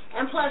somebody.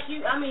 And plus,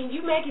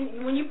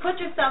 when you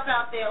put yourself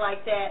out there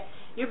like that,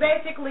 you're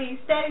basically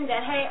stating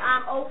that, hey,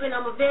 I'm open,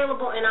 I'm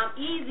available, and I'm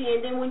easy.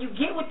 And then when you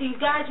get with these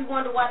guys, you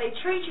wonder why they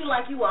treat you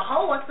like you a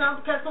hoe or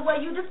something because of the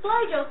way you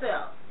displayed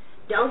yourself.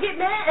 Don't get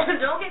mad.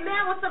 Don't get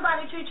mad when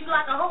somebody treats you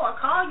like a hoe or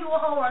call you a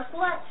hoe or a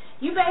slut.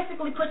 You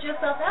basically put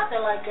yourself out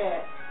there like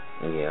that.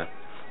 Yeah.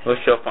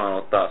 What's your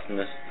final thoughts,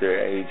 Mr.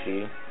 AG?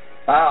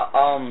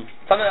 Something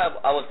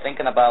I was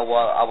thinking about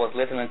while I was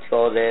listening to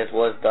all this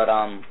was that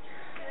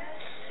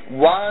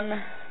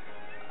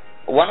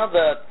one of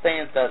the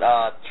things that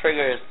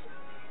triggers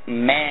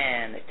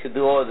men to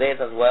do all this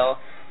as well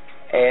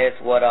is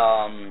what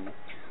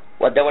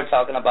they were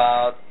talking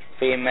about,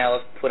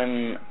 females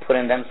putting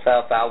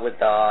themselves out with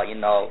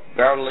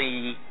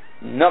barely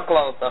no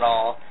clothes at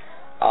all,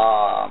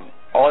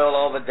 oil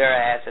over their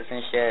asses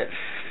and shit.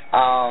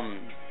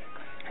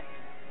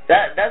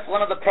 That's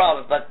one of the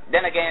problems, but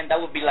then again that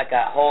would be like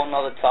a whole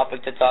nother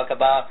topic to talk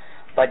about.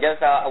 But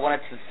just I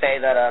wanted to say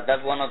that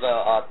that's one of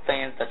the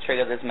things that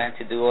trigger this man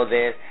to do all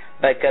this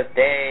because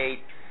they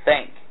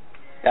think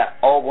that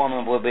all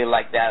women will be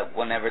like that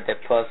whenever they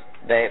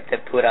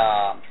put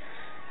a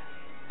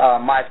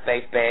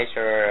MySpace page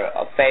or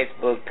a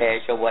Facebook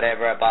page or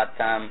whatever about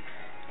them.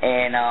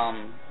 And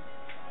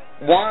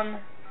one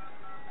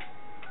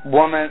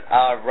woman,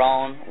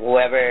 Ron,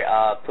 whoever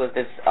put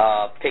this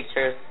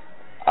pictures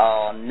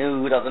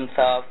nude of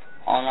themselves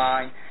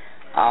online,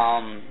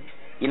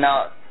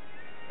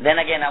 then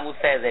again I will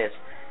say this: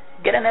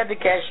 get an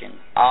education,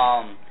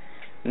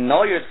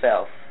 know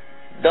yourself.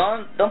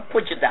 Don't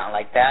put you down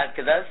like that,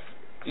 because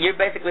you're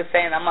basically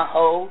saying I'm a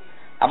hoe,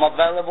 I'm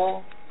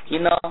available, you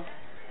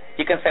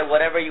can say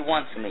whatever you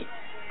want to me.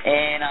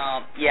 And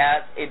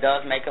yes, it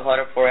does make it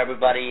harder for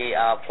everybody,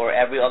 for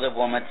every other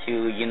woman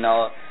to,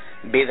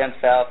 be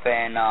themselves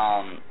and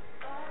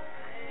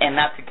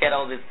not to get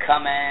all these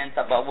comments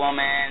about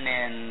women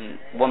and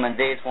woman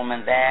this,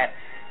 woman that.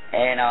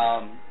 And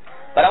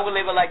but I would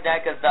leave it like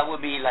that because that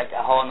would be like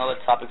a whole another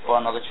topic for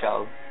another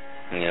show.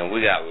 Yeah,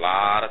 we got a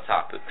lot of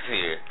topics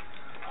here.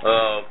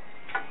 I'm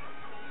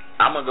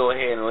going to go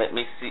ahead and let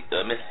Miss C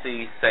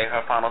say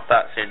her final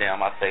thoughts here, then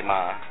I'm going to say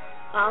mine.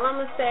 All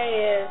I'm going to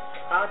say is,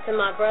 to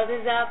my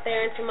brothers out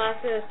there and to my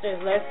sisters,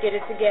 let's get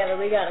it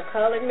together. We got a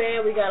colored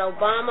man, we got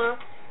Obama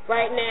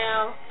right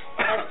now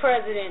as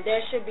president. There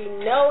should be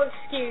no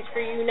excuse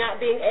for you not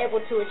being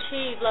able to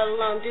achieve, let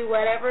alone do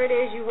whatever it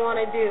is you want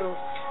to do.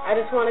 I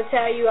just want to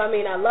tell you, I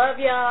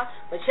love y'all,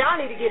 but y'all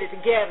need to get it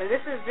together.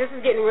 This is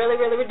getting really,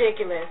 really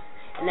ridiculous,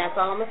 and that's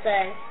all I'm going to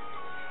say.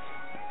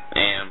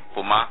 And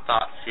for my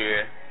thoughts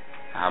here,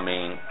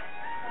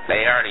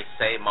 They already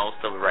say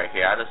most of it right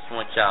here. I just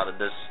want y'all to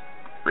just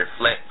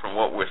reflect from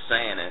what we're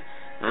saying and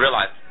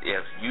realize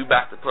if you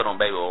about to put on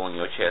baby oil on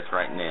your chest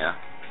right now,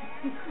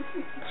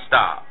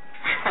 stop.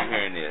 You're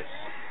hearing this.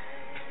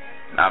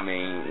 I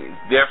mean,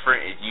 it's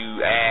different if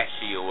you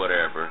ashy or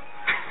whatever,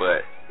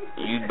 but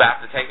you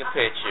about to take a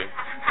picture.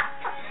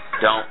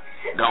 Don't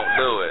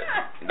do it.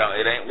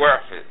 It ain't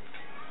worth it.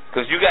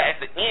 Because you got,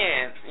 at the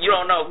end, you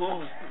don't know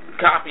who's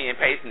copying and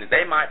pasting it.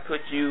 They might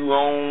put you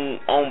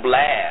on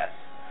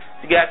blast.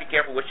 You got to be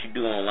careful what you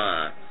do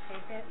online.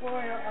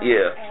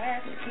 Yeah.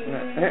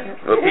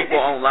 But people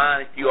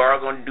online, if you are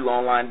going to do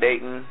online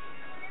dating,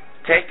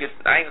 I ain't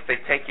going to say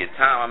take your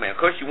time. I mean,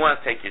 of course you want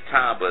to take your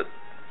time, but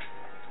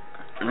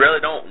really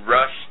don't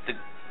rush to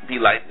be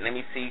like, let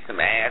me see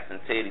some ass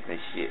and titties and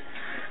shit.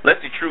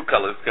 Let the true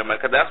colors come out,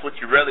 because that's what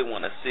you really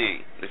want to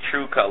see, the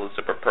true colors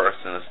of a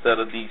person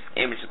instead of these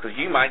images, because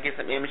you might get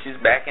some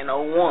images back in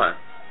 01.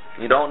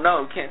 You don't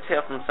know. You can't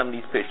tell from some of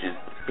these pictures.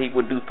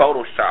 People do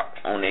Photoshop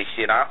on their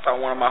shit. I saw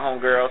one of my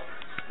homegirls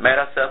made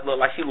herself look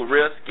like she was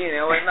real skinny.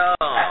 I'm like, no,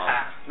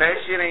 that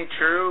shit ain't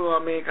true. I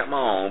mean, come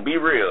on. Be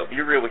real.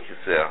 Be real with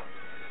yourself.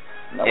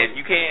 No. If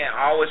you can't,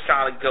 always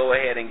try to go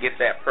ahead and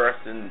get that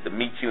person to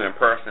meet you in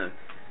person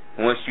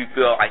once you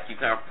feel like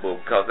you're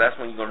comfortable, because that's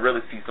when you're going to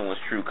really see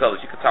someone's true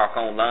colors. You can talk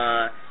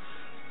online,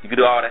 you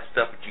can do all that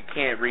stuff, but you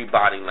can't read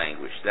body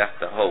language. That's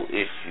the whole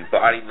issue.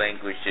 Body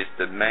language is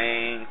the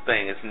main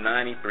thing. It's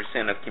 90%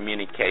 of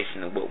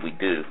communication of what we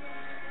do.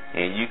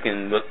 And you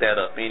can look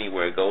that up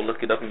anywhere. Go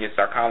look it up in your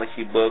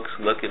psychology books,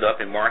 look it up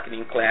in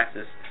marketing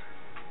classes.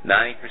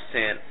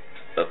 90%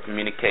 of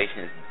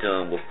communication is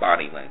done with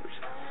body language.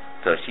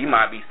 So she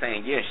might be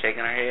saying yes,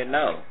 shaking her head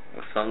no.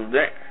 Well, something's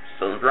there.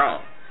 Something's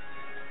wrong.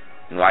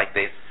 Like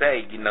they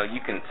say, you know,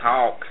 you can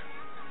talk,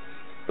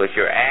 but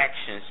your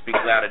actions speak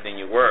louder than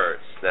your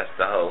words. That's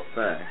the whole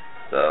thing.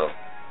 So,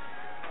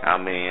 I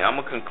mean, I'm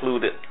going to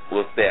conclude it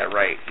with that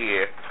right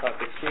here.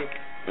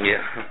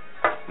 Yeah.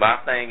 My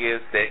thing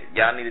is that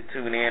y'all need to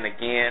tune in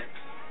again.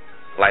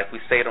 Like we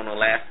said on the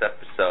last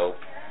episode,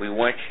 we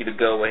want you to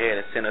go ahead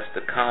and send us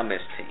the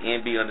comments to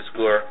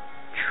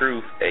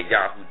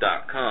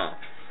nb_truth@yahoo.com.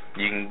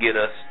 You can get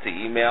us to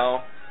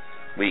email.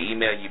 We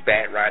email you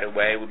back right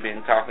away. We've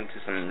been talking to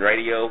some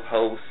radio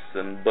hosts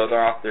and book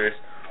authors.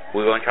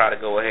 We're going to try to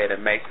go ahead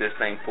and make this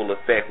thing full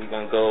effect. We're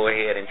going to go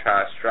ahead and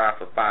try to strive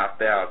for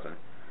 5,000.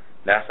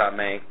 That's our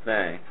main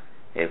thing.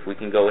 If we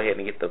can go ahead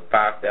and get the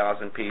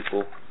 5,000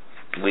 people,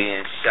 we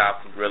in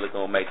shop are really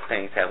going to make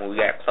things happen. We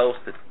got close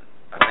to,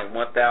 I think,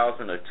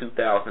 1,000 or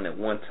 2,000 at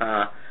one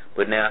time.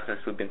 But now,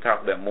 since we've been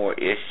talking about more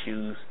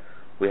issues,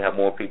 we have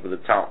more people to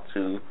talk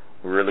to.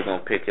 We're really going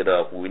to pick it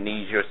up. We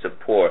need your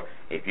support.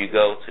 If you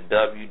go to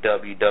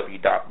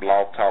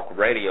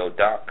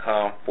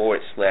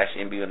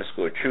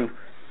www.blogtalkradio.com/NB_truth,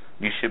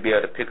 you should be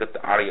able to pick up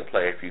the audio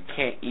player. If you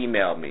can't,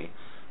 email me.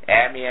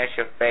 Add me as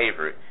your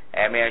favorite.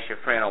 Add me as your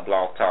friend on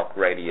Blog Talk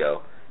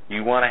Radio.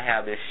 You want to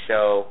have this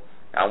show.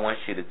 I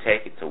want you to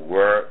take it to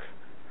work.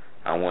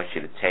 I want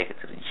you to take it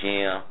to the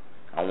gym.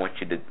 I want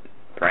you to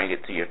bring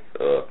it to your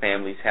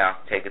family's house.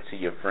 Take it to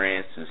your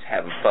friends who's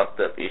having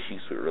fucked up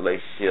issues with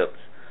relationships.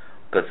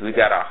 Because we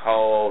got a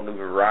whole new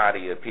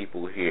variety of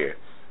people here.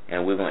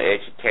 And we're going to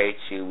educate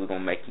you. We're going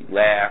to make you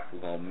laugh.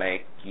 We're going to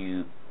make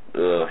you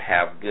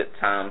have good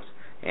times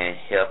and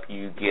help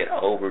you get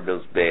over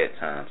those bad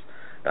times.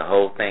 The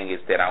whole thing is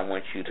that I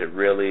want you to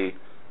really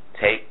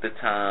take the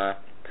time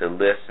to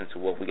listen to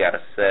what we got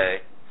to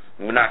say.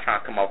 We're not trying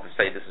to come off and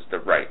say this is the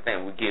right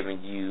thing. We're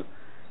giving you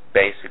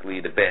basically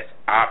the best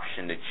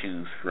option to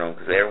choose from,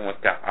 because everyone's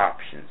got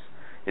options.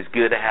 It's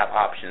good to have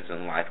options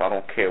in life. I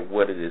don't care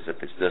what it is,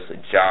 if it's just a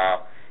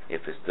job,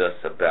 if it's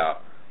just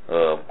about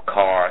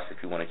cars,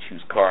 if you want to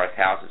choose cars,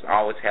 houses.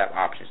 Always have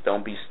options.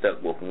 Don't be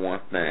stuck with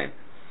one thing,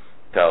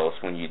 because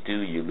when you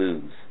do, you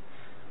lose.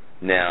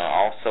 Now,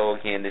 also,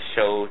 again, this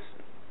show,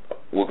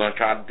 we're going to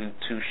try to do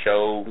 2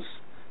 shows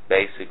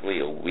basically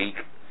a week,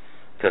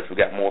 because we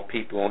got more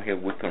people on here.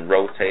 We can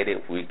rotate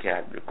it. We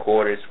got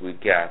recorders. We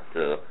got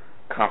the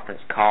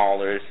conference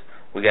callers.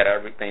 We got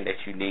everything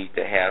that you need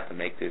to have to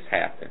make this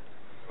happen.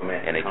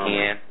 And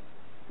again,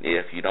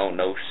 if you don't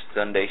know,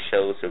 Sunday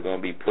shows are going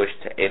to be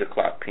pushed to 8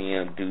 o'clock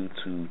p.m. due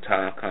to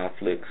time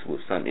conflicts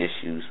with some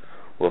issues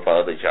with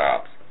other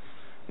jobs.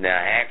 Now,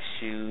 I ask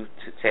you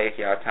to take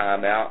your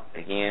time out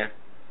again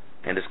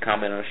and just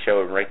comment on the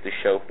show and rate the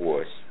show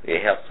for us.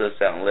 It helps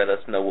us out and let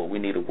us know what we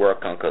need to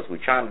work on, because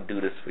we're trying to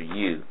do this for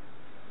you.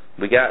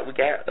 We got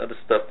other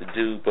stuff to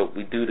do, but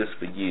we do this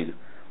for you.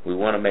 We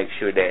want to make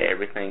sure that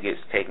everything gets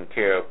taken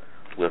care of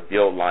with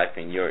your life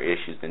and your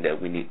issues, and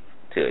that we need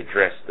to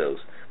address those.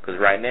 Because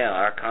right now,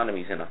 our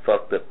economy is in a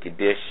fucked up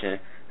condition,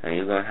 and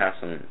you're going to have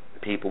some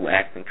people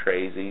acting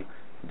crazy,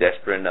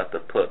 desperate enough to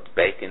put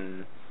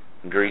bacon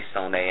grease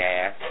on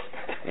their ass,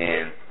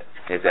 and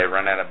if they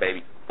run out of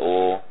baby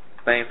oil,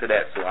 things of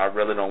that. So I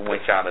really don't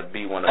want y'all to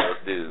be one of those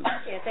dudes.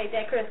 Yeah, take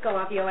that Crisco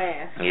off your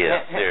ass.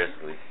 Yeah,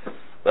 seriously.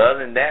 But other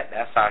than that,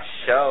 that's our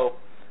show,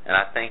 and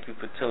I thank you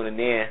for tuning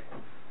in.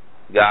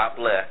 God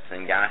bless,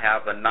 and y'all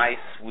have a nice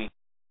week.